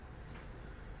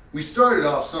We started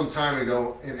off some time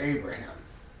ago in Abraham,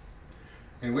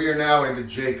 and we are now into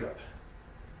Jacob.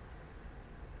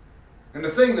 And the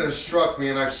thing that has struck me,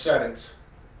 and I've said it,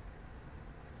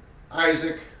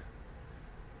 Isaac,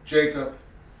 Jacob,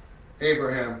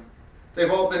 Abraham,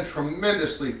 they've all been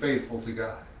tremendously faithful to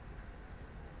God.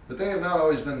 But they have not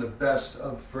always been the best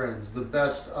of friends, the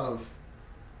best of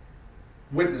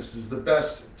witnesses, the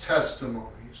best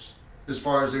testimonies as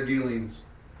far as their dealings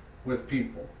with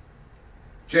people.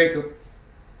 Jacob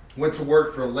went to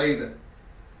work for Laban.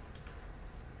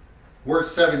 Worked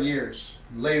 7 years.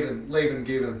 Laban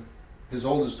gave him his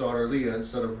oldest daughter, Leah,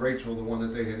 instead of Rachel, the one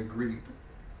that they had agreed.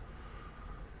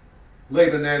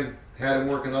 Laban then had him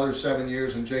work another 7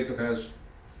 years, and Jacob has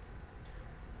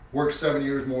worked 7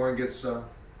 years more and gets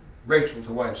Rachel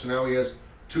to wife. So now he has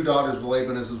 2 daughters of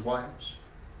Laban as his wives.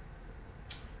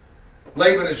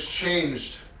 Laban has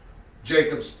changed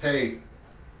Jacob's pay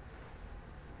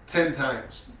 10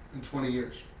 times in 20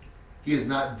 years. He has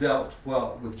not dealt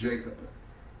well with Jacob.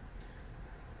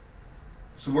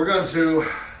 So we're going to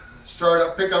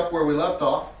pick up where we left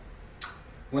off.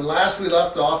 When last we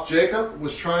left off, Jacob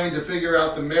was trying to figure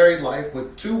out the married life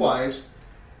with 2 wives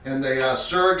and the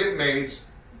surrogate maids,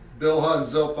 Bilhah and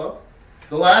Zilpah.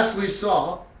 The last we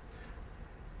saw,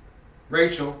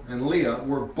 Rachel and Leah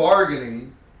were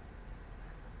bargaining.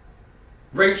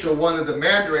 Rachel wanted the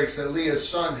mandrakes that Leah's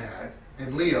son had,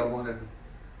 and Leah wanted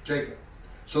Jacob.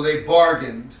 So they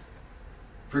bargained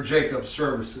for Jacob's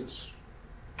services.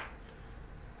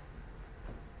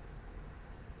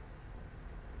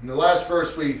 And the last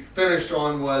verse we finished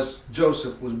on was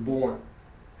Joseph was born.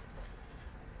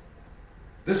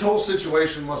 This whole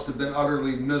situation must have been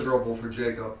utterly miserable for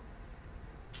Jacob.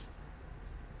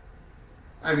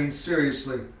 I mean,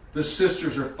 seriously, the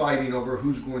sisters are fighting over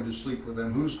who's going to sleep with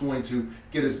him, who's going to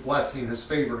get his blessing, his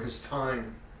favor, his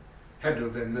time. Had to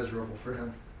have been miserable for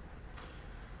him.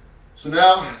 So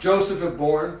now Joseph is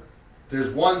born.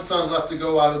 There's 1 son left to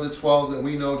go out of the 12 that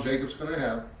we know Jacob's going to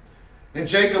have. And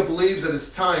Jacob believes that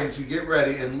it's time to get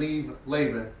ready and leave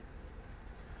Laban,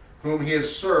 whom he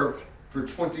has served for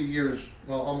 20 years,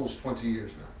 well, almost 20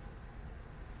 years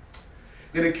now.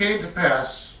 And it came to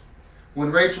pass, when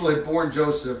Rachel had borne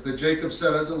Joseph, that Jacob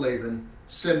said unto Laban,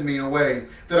 Send me away,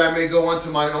 that I may go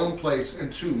unto mine own place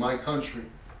and to my country.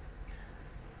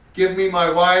 Give me my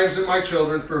wives and my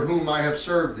children for whom I have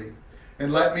served thee,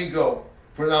 and let me go.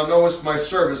 For thou knowest my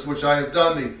service which I have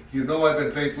done thee. You know I've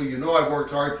been faithful. You know I've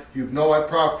worked hard. You know I've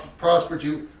prospered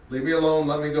you. Leave me alone.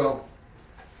 Let me go.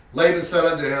 Laban said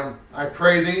unto him, I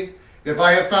pray thee, if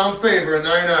I have found favor in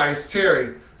thine eyes,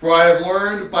 tarry. For I have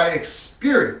learned by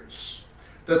experience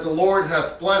that the Lord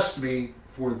hath blessed me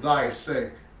for thy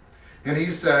sake. And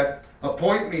he said,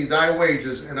 Appoint me thy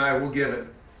wages, and I will give it.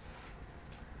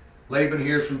 Laban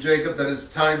hears from Jacob that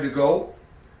it's time to go.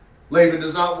 Laban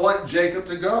does not want Jacob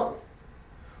to go.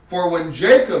 For when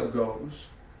Jacob goes,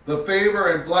 the favor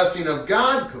and blessing of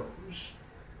God goes,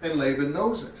 and Laban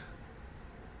knows it.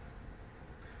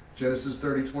 Genesis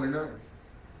 30:29.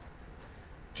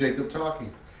 Jacob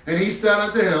talking. And he said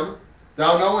unto him,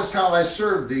 Thou knowest how I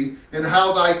served thee, and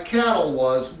how thy cattle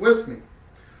was with me.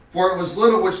 For it was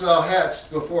little which thou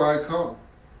hadst before I come,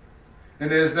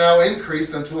 and it is now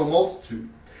increased unto a multitude.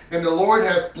 And the Lord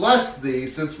hath blessed thee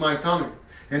since my coming.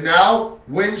 And now,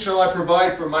 when shall I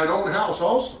provide for mine own house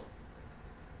also?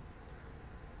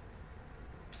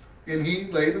 And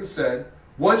he, Laban, said,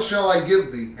 What shall I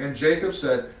give thee? And Jacob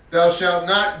said, Thou shalt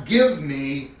not give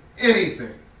me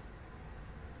anything.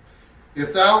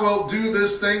 If thou wilt do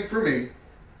this thing for me,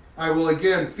 I will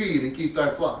again feed and keep thy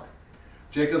flock.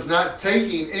 Jacob's not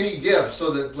taking any gift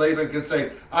so that Laban can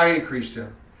say, I increased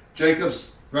him.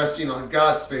 Jacob's resting on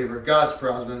God's favor, God's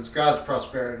providence, God's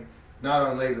prosperity, not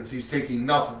on Laban's. He's taking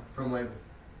nothing from Laban.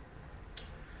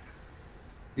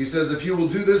 He says, If you will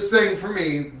do this thing for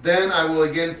me, then I will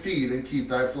again feed and keep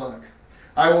thy flock.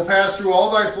 I will pass through all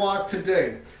thy flock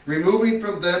today, removing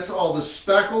from thence all the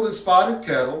speckled and spotted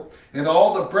cattle, and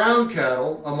all the brown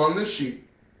cattle among the sheep,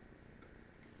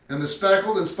 and the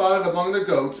speckled and spotted among the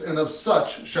goats, and of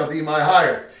such shall be my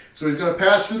hire. So he's going to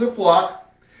pass through the flock,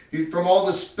 from all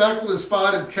the speckled and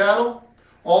spotted cattle,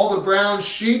 all the brown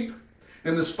sheep,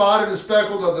 and the spotted and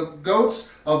speckled of the goats,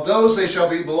 of those they shall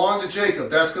belong to Jacob.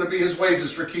 That's going to be his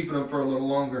wages for keeping them for a little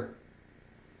longer.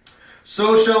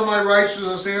 So shall my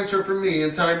righteousness answer for me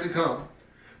in time to come,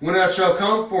 when I shall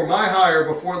come for my hire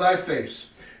before thy face.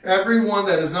 Every one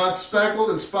that is not speckled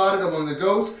and spotted among the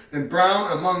goats, and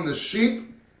brown among the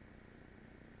sheep,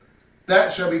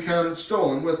 that shall be counted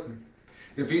stolen with me.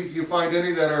 If you find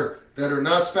any that are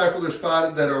not speckled or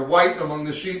spotted, that are white among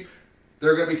the sheep,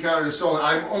 they're going to be counted as stolen.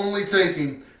 I'm only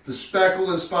taking the speckled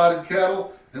and spotted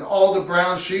cattle, and all the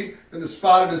brown sheep, and the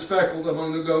spotted and speckled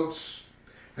among the goats.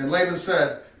 And Laban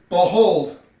said,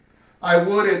 Behold, I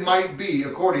would it might be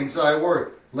according to thy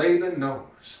word. Laban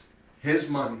knows his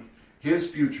money, his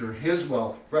future, his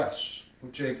wealth rests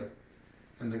with Jacob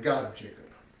and the God of Jacob.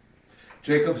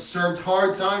 Jacob served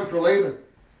hard time for Laban.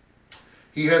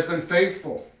 He has been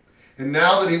faithful. And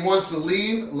now that he wants to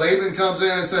leave, Laban comes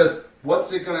in and says,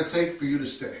 what's it going to take for you to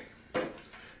stay?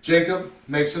 Jacob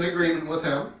makes an agreement with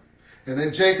him. And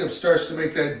then Jacob starts to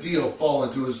make that deal fall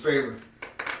into his favor.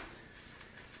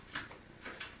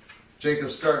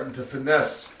 Jacob's starting to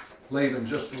finesse Laban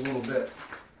just a little bit.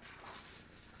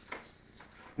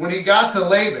 When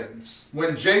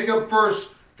Jacob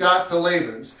first got to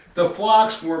Laban's, the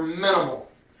flocks were minimal.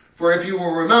 For if you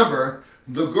will remember,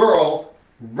 the girl,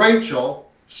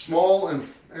 Rachel, small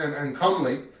and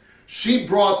comely, she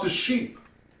brought the sheep.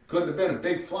 Couldn't have been a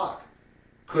big flock.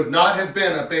 Could not have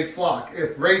been a big flock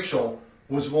if Rachel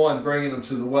was one bringing them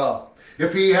to the well.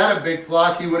 If he had a big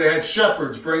flock, he would have had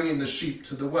shepherds bringing the sheep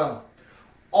to the well.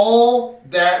 All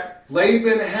that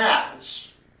Laban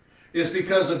has is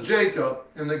because of Jacob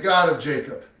and the God of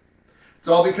Jacob. It's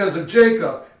all because of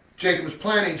Jacob. Jacob's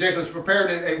planning, Jacob's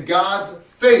preparing it, and God's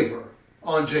favor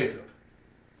on Jacob.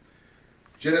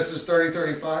 Genesis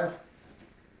 30:35.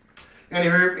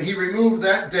 And he removed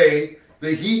that day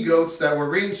the he-goats that were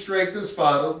ring-straked and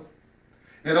spotted,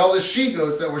 and all the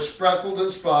she-goats that were speckled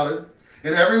and spotted,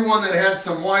 and every one that had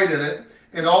some white in it,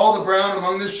 and all the brown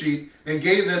among the sheep, and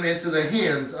gave them into the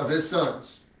hands of his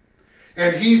sons.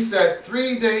 And he set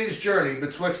 3 days' journey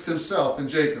betwixt himself and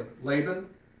Jacob. Laban,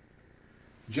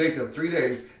 Jacob, 3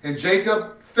 days. And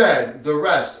Jacob fed the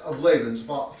rest of Laban's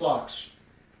flocks.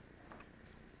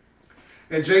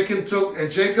 And Jacob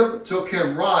took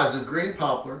him rods of green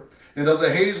poplar, and of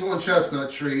the hazel and chestnut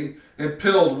tree, and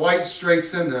pilled white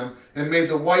strakes in them, and made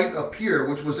the white appear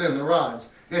which was in the rods.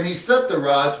 And he set the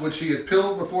rods which he had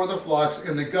pilled before the flocks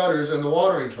in the gutters and the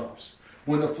watering troughs,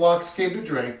 when the flocks came to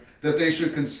drink, that they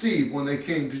should conceive when they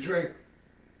came to drink.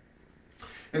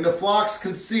 And the flocks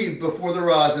conceived before the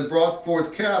rods, and brought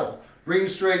forth cattle,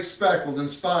 ring-straked, speckled, and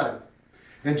spotted.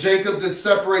 And Jacob did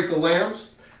separate the lambs,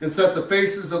 and set the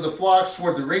faces of the flocks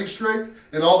toward the ring-straked,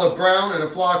 and all the brown in a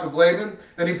flock of Laban.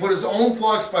 And he put his own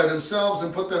flocks by themselves,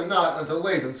 and put them not unto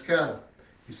Laban's cattle.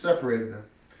 He separated them.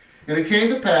 And it came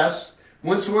to pass,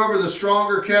 whensoever the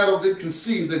stronger cattle did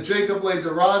conceive, that Jacob laid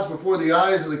the rods before the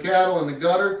eyes of the cattle in the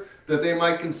gutter, that they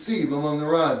might conceive among the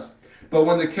rods. But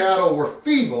when the cattle were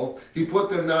feeble, he put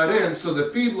them not in, so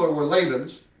the feebler were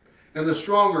Laban's, and the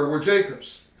stronger were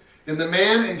Jacob's. And the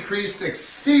man increased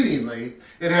exceedingly,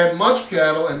 and had much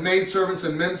cattle, and maidservants,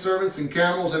 and menservants, and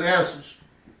camels, and asses.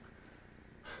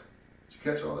 Did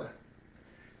you catch all that?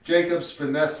 Jacob's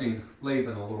finessing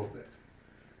Laban a little bit.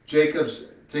 Jacob's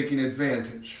taking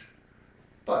advantage.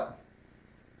 But,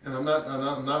 and I'm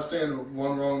not saying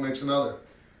one wrong makes another,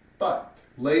 but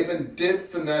Laban did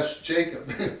finesse Jacob.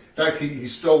 In fact, he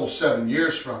stole 7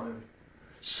 years from him.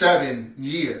 7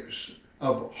 years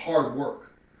of hard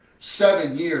work.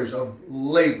 7 years of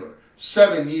labor.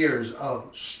 7 years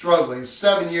of struggling.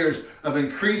 7 years of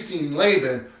increasing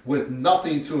Laban with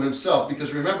nothing to himself.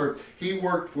 Because remember, he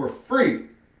worked for free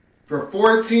for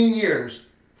 14 years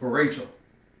for Rachel.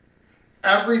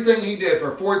 Everything he did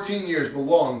for 14 years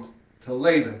belonged to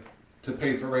Laban to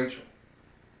pay for Rachel.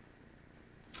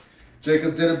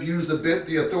 Jacob did abuse a bit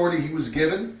the authority he was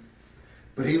given,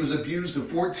 but he was abused of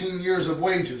 14 years of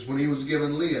wages when he was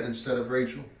given Leah instead of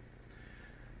Rachel.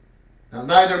 Now,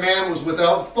 neither man was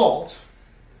without fault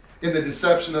in the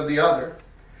deception of the other,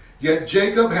 yet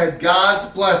Jacob had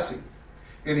God's blessing,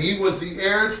 and he was the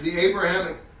heir to the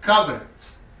Abrahamic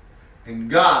covenant,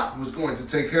 and God was going to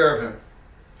take care of him.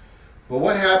 But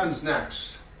what happens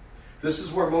next? This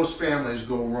is where most families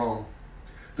go wrong.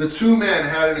 The two men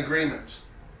had an agreement.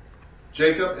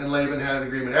 Jacob and Laban had an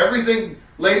agreement. Everything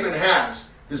Laban has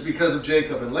is because of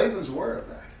Jacob, and Laban's aware of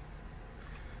that.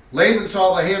 Laban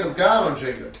saw the hand of God on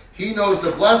Jacob. He knows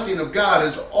the blessing of God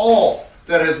is all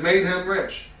that has made him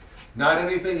rich, not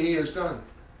anything he has done.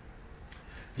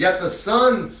 Yet the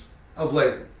sons of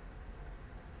Laban,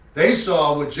 they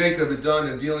saw what Jacob had done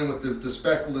in dealing with the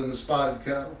speckled and the spotted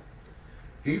cattle.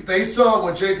 They saw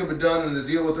what Jacob had done in the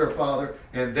deal with their father,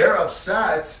 and they're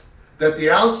upset that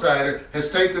the outsider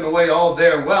has taken away all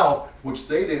their wealth, which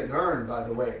they didn't earn, by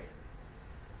the way.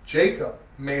 Jacob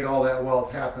made all that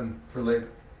wealth happen for Laban.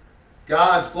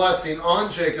 God's blessing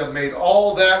on Jacob made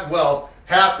all that wealth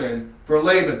happen for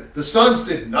Laban. The sons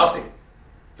did nothing.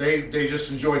 They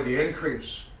just enjoyed the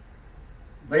increase.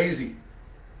 Lazy.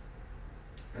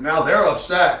 And now they're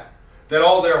upset that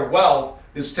all their wealth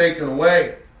is taken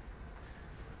away.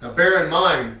 Now bear in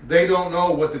mind, they don't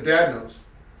know what the dad knows.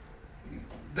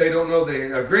 They don't know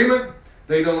the agreement.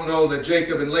 They don't know that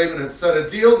Jacob and Laban had set a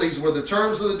deal. These were the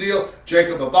terms of the deal.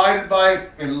 Jacob abided by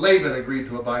it, and Laban agreed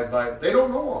to abide by it. They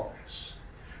don't know all this.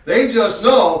 They just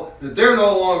know that they're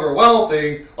no longer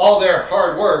wealthy. All their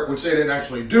hard work, which they didn't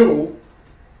actually do,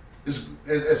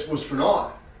 was for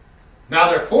naught. Now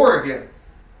they're poor again.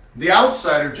 The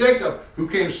outsider, Jacob, who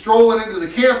came strolling into the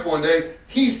camp one day,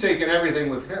 he's taken everything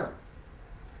with him.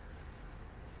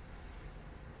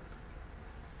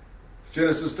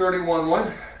 Genesis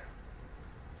 31:1.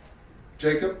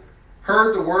 Jacob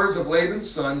heard the words of Laban's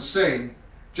son, saying,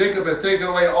 Jacob hath taken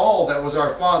away all that was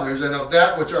our father's, and of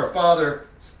that which our father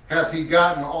hath he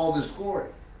gotten all this glory.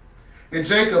 And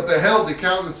Jacob beheld the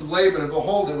countenance of Laban, and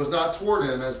behold, it was not toward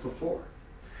him as before.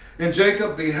 And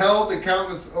Jacob beheld the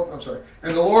countenance,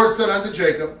 and the Lord said unto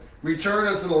Jacob, return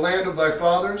unto the land of thy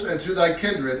fathers, and to thy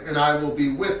kindred, and I will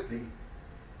be with thee.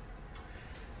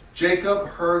 Jacob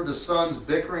heard the sons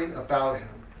bickering about him,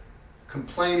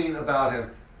 complaining about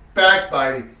him,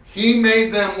 backbiting. He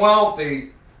made them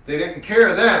wealthy. They didn't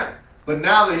care then. But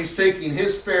now that he's taking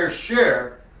his fair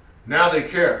share, now they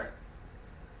care.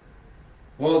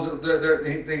 Well,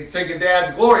 he's taking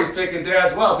dad's glory. He's taking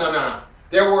dad's wealth. No.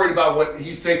 They're worried about what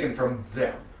he's taking from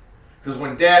them. Because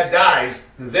when dad dies,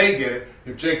 they get it.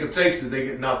 If Jacob takes it, they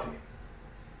get nothing.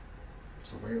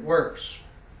 That's the way it works.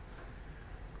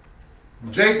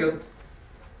 Jacob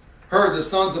heard the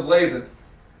sons of Laban,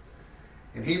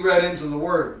 and he read into the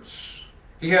words.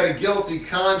 He had a guilty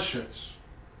conscience,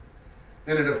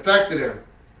 and it affected him.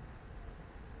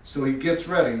 So he gets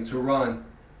ready to run.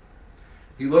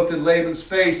 He looked at Laban's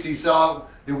face. He saw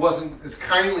it wasn't as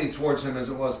kindly towards him as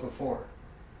it was before.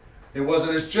 It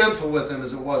wasn't as gentle with him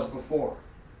as it was before.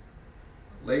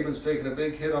 Laban's taking a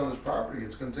big hit on his property.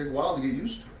 It's going to take a while to get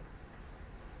used to it.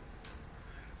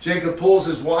 Jacob pulls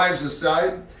his wives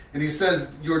aside, and he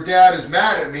says, your dad is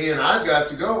mad at me, and I've got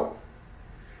to go.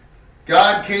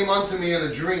 God came unto me in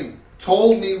a dream,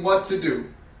 told me what to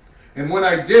do, and when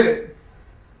I did it,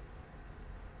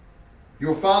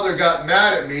 your father got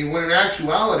mad at me, when in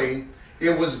actuality,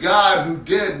 it was God who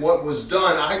did what was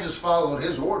done. I just followed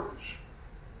his orders.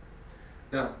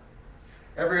 Now,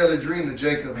 every other dream that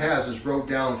Jacob has is wrote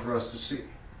down for us to see.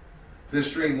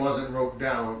 This dream wasn't wrote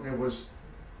down, it was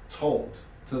told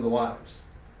to the wives.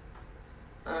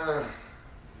 I'm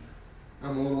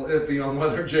a little iffy on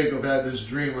whether Jacob had this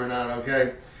dream or not,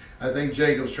 okay? I think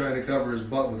Jacob's trying to cover his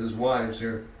butt with his wives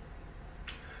here.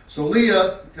 So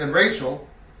Leah and Rachel,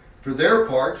 for their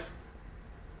part,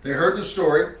 they heard the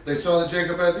story. They saw that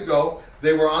Jacob had to go.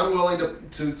 They were unwilling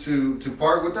to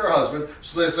part with their husband.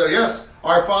 So they said, yes,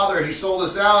 our father, he sold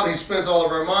us out. He spent all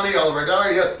of our money, all of our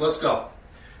dowry. Yes, let's go.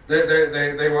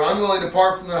 They were unwilling to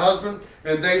part from their husband,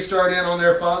 and they started in on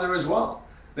their father as well.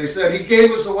 They said, he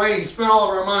gave us away. He spent all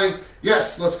of our money.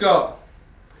 Yes, let's go.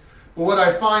 But what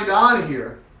I find odd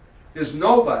here is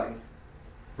nobody,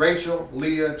 Rachel,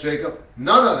 Leah, Jacob,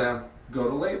 none of them go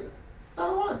to Laban.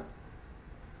 Not one.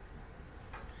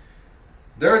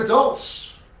 They're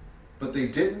adults, but they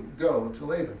didn't go to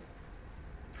Laban.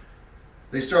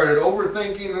 They started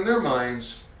overthinking in their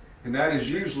minds, and that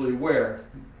is usually where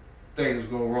things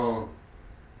go wrong.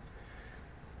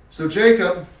 So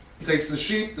Jacob takes the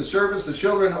sheep, the servants, the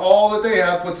children, all that they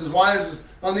have, puts his wives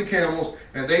on the camels,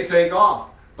 and they take off.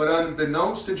 But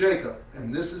unbeknownst to Jacob,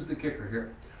 and this is the kicker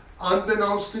here,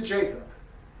 unbeknownst to Jacob,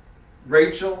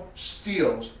 Rachel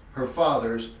steals her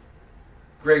father's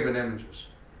graven images.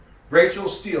 Rachel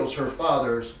steals her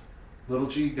father's little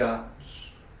g gods.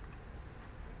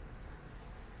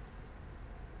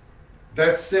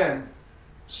 That sin,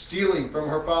 stealing from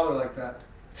her father like that,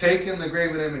 taking the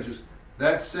graven images,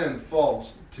 that sin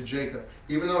falls to Jacob.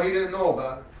 Even though he didn't know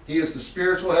about it, he is the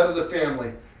spiritual head of the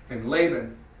family, and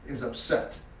Laban is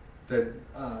upset that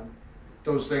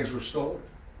those things were stolen.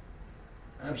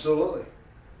 Absolutely.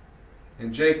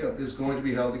 And Jacob is going to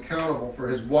be held accountable for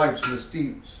his wife's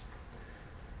misdeeds.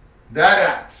 That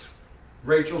act,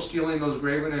 Rachel stealing those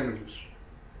graven images,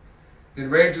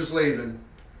 enrages Laban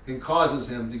and causes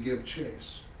him to give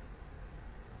chase.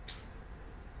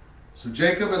 So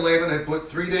Jacob and Laban had put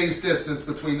 3 days distance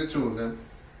between the two of them.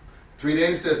 3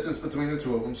 days distance between the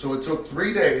two of them. So it took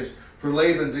 3 days for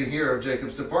Laban to hear of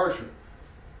Jacob's departure.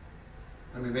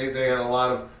 I mean, they had a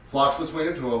lot of flocks between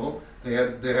the two of them. They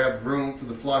had room for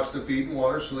the flocks to feed and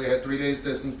water, so they had 3 days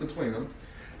distance between them.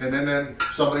 And then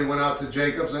somebody went out to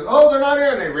Jacob and said, oh, they're not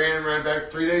here. And they ran back.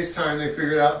 3 days' time, they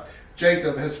figured out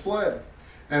Jacob has fled.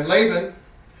 And Laban,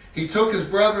 he took his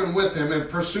brethren with him and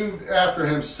pursued after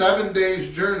him 7 days'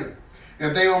 journey.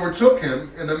 And they overtook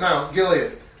him in the Mount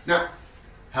Gilead. Now,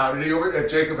 How did he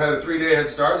if Jacob had a 3-day head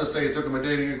start, let's say it took him a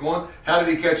day to get going, how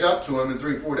did he catch up to him in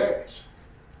 3-4 days?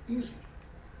 Easy.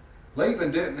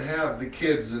 Laban didn't have the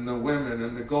kids and the women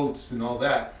and the goats and all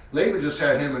that. Laban just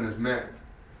had him and his men.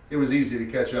 It was easy to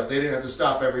catch up. They didn't have to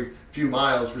stop every few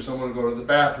miles for someone to go to the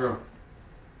bathroom.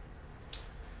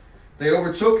 They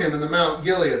overtook him in the Mount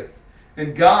Gilead.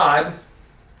 And God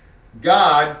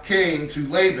came to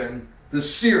Laban the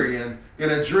Syrian in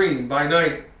a dream by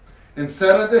night, and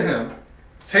said unto him,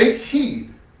 Take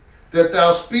heed that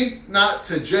thou speak not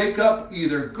to Jacob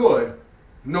either good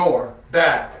nor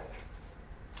bad.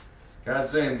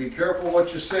 God's saying, be careful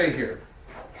what you say here.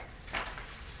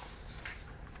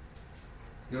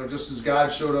 You know, just as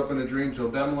God showed up in a dream to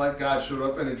Abimelech, God showed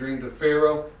up in a dream to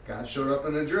Pharaoh, God showed up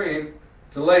in a dream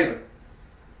to Laban.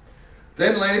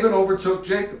 Then Laban overtook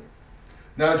Jacob.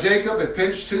 Now Jacob had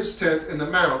pitched his tent in the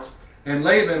mount, and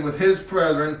Laban with his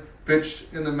brethren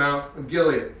pitched in the Mount of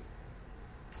Gilead.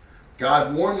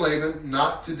 God warned Laban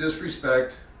not to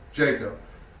disrespect Jacob,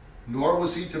 nor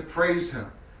was he to praise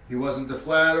him. He wasn't to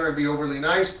flatter and be overly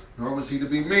nice, nor was he to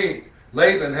be mean.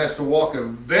 Laban has to walk a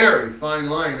very fine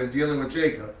line in dealing with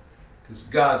Jacob, because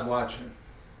God's watching.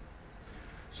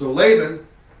 So Laban,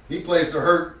 he plays the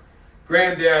hurt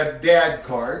granddad dad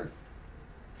card.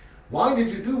 Why did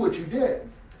you do what you did?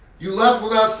 You left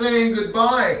without saying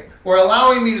goodbye, or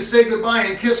allowing me to say goodbye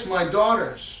and kiss my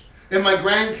daughters and my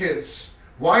grandkids.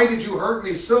 Why did you hurt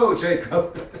me so,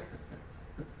 Jacob?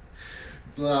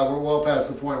 We're well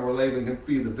past the point where Laban can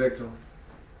be the victim.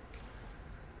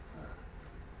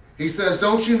 He says,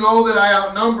 don't you know that I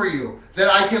outnumber you,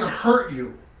 that I can hurt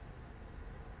you?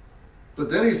 But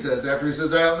then he says, after he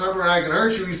says, I outnumber and I can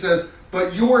hurt you, he says,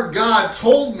 but your God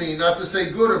told me not to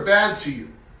say good or bad to you.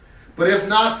 But if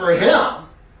not for him,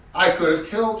 I could have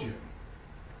killed you.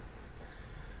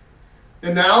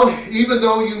 And now, even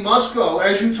though you must go,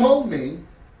 as you told me,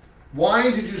 why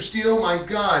did you steal my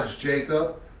gods,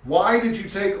 Jacob? Why did you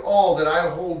take all that I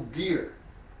hold dear?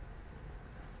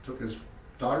 Took his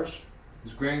daughters,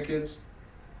 his grandkids,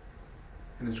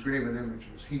 and his graven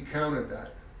images. He counted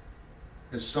that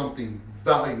as something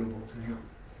valuable to him.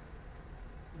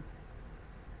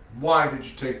 Why did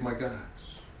you take my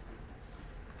gods?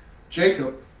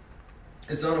 Jacob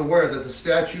is unaware that the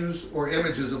statues or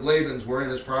images of Laban's were in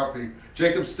his property.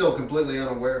 Jacob's still completely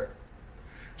unaware.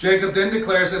 Jacob then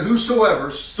declares that whosoever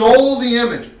stole the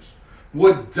images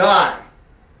would die,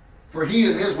 for he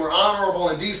and his were honorable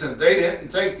and decent. They didn't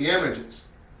take the images.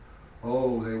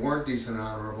 Oh, they weren't decent and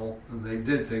honorable, and they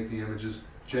did take the images.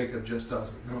 Jacob just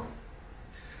doesn't know.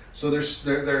 So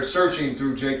they're searching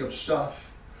through Jacob's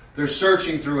stuff. They're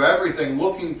searching through everything,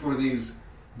 looking for these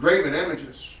graven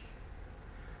images.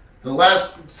 The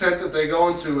last tent that they go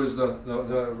into is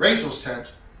the Rachel's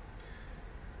tent.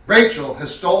 Rachel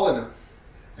has stolen them.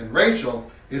 And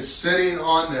Rachel is sitting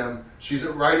on them. She's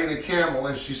riding a camel,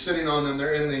 and she's sitting on them.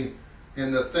 They're in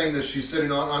the thing that she's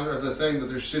sitting on, under the thing that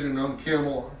they're sitting on the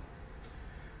camel on.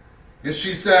 And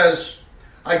she says,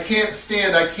 I can't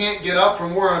stand, I can't get up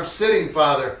from where I'm sitting,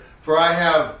 Father, for I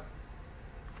have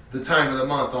the time of the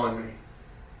month on me.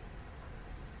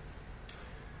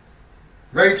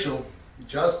 Rachel,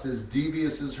 just as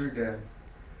devious as her dad,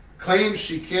 claims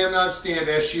she cannot stand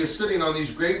as she is sitting on these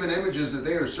graven images that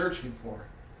they are searching for.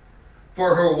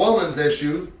 For her woman's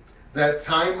issue, that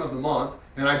time of the month,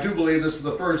 and I do believe this is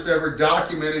the first ever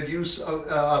documented use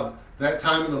of that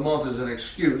time of the month as an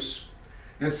excuse.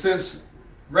 And since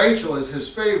Rachel is his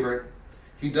favorite,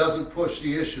 he doesn't push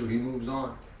the issue. He moves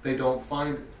on. They don't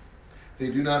find it. They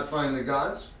do not find the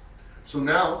gods. So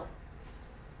now,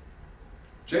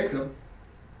 Jacob,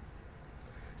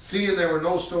 seeing there were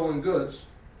no stolen goods,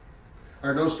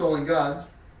 or no stolen gods,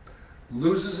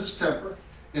 loses his temper,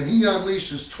 and he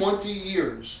unleashes 20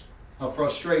 years of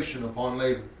frustration upon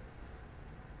Laban.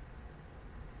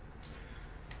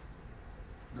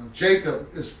 Now Jacob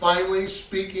is finally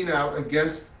speaking out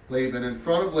against Laban in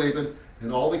front of Laban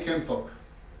and all the kinfolk.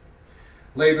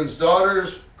 Laban's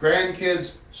daughters,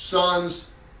 grandkids, sons,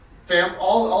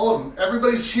 all of them,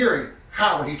 everybody's hearing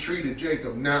how he treated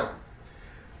Jacob now.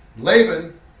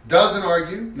 Laban doesn't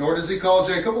argue, nor does he call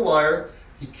Jacob a liar.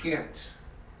 He can't.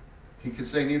 He can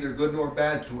say neither good nor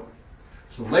bad to him.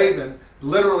 So Laban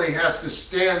literally has to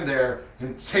stand there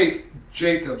and take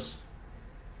Jacob's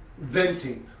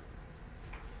venting.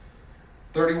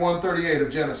 31:38 of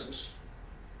Genesis.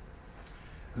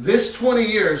 This 20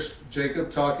 years, Jacob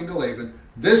talking to Laban,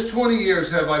 this 20 years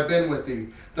have I been with thee.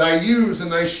 Thy ewes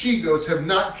and thy she-goats have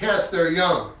not cast their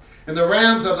young, and the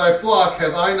rams of thy flock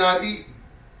have I not eaten.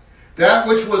 That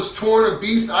which was torn of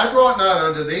beast I brought not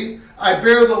unto thee. I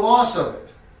bear the loss of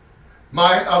it.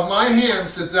 Of my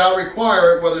hands did thou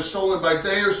require it, whether stolen by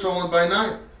day or stolen by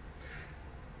night.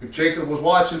 If Jacob was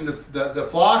watching the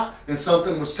flock and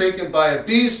something was taken by a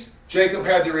beast, Jacob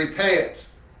had to repay it.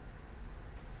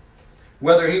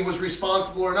 Whether he was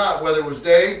responsible or not, whether it was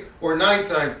day or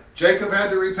nighttime, Jacob had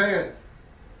to repay it.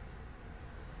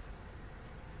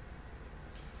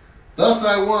 Thus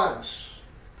I was.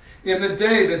 In the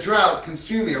day the drought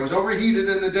consumed me. I was overheated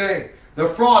in the day. The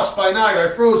frost by night,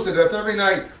 I froze to death every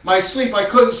night. My sleep, I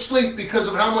couldn't sleep because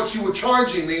of how much you were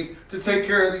charging me to take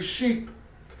care of these sheep.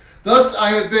 Thus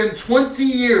I have been 20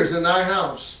 years in thy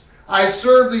house. I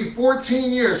served thee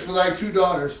 14 years for thy 2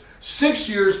 daughters, 6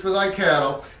 years for thy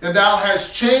cattle, and thou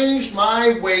hast changed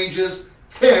my wages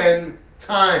 10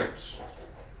 times.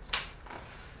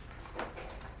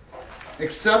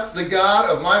 Except the God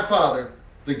of my father,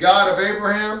 the God of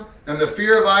Abraham, and the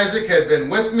fear of Isaac had been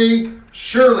with me,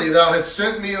 surely thou hast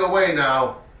sent me away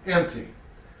now empty.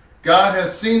 God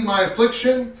hath seen my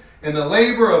affliction and the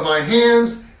labor of my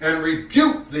hands, and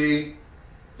rebuked thee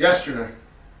yesterday.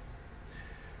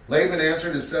 Laban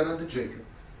answered and said unto Jacob,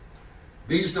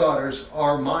 these daughters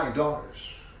are my daughters.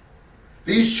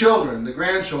 These children, the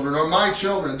grandchildren, are my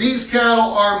children. These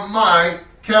cattle are my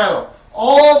cattle.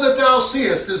 All that thou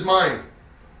seest is mine.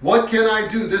 What can I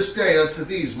do this day unto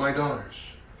these my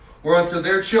daughters, or unto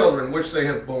their children which they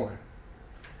have borne?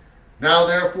 Now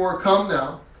therefore come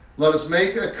now, let us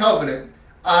make a covenant,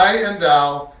 I and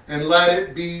thou, and let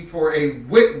it be for a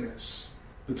witness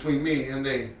between me and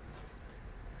thee.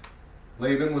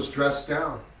 Laban was dressed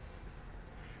down.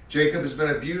 Jacob has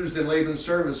been abused in Laban's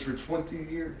service for 20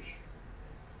 years.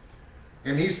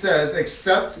 And he says,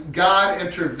 except God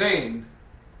intervene,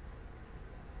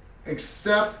 you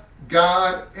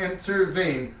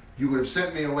would have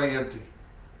sent me away empty.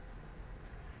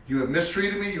 You have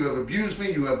mistreated me, you have abused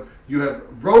me, you have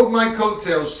rode my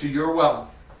coattails to your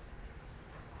wealth.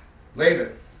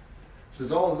 Laban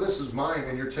says, all of this is mine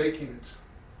and you're taking it.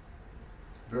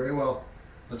 Very well,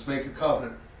 let's make a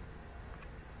covenant.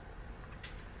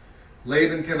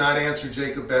 Laban cannot answer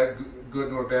Jacob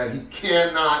good nor bad. He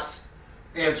cannot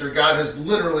answer. God has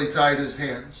literally tied his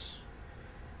hands.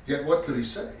 Yet what could he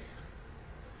say?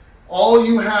 All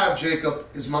you have, Jacob,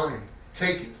 is mine.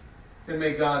 Take it, and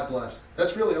may God bless.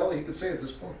 That's really all he could say at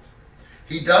this point.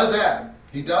 He does add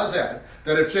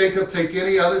that if Jacob take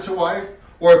any other to wife,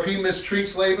 or if he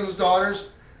mistreats Laban's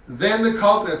daughters, then the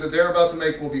covenant that they're about to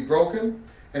make will be broken,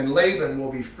 and Laban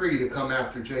will be free to come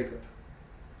after Jacob.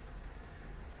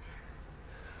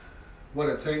 What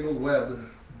a tangled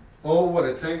web. Oh, what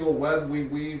a tangled web we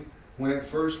weave when at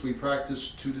first we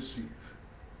practice to deceive.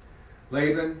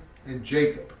 Laban and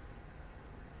Jacob,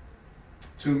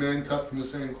 2 men cut from the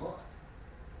same cloth.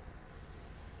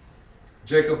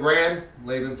 Jacob ran,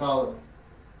 Laban followed.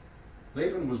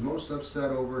 Laban was most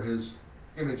upset over his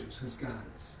images, his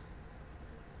gods.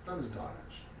 Not his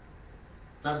daughters,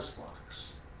 not his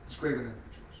flocks, his graven images.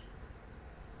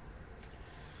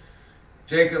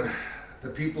 Jacob, the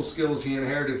people skills he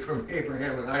inherited from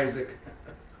Abraham and Isaac,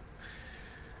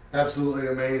 absolutely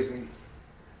amazing.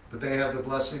 But they have the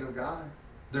blessing of God.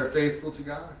 They're faithful to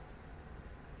God.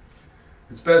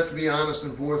 It's best to be honest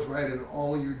and forthright in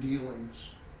all your dealings,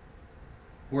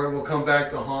 where it will come back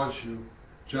to haunt you,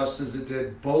 just as it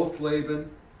did both Laban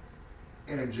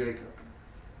and Jacob.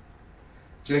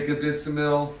 Jacob did some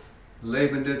ill,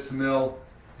 Laban did some ill,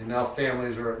 and now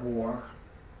families are at war.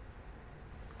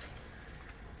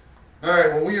 All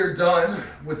right, well, we are not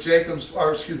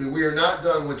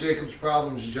done with Jacob's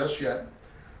problems just yet,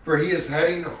 for he is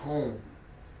heading home,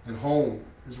 and home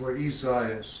is where Esau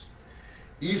is.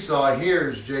 Esau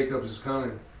hears Jacob is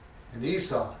coming, and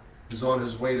Esau is on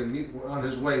his way to meet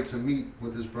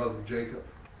with his brother Jacob.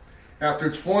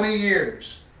 After 20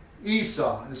 years,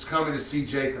 Esau is coming to see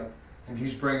Jacob, and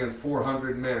he's bringing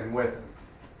 400 men with him.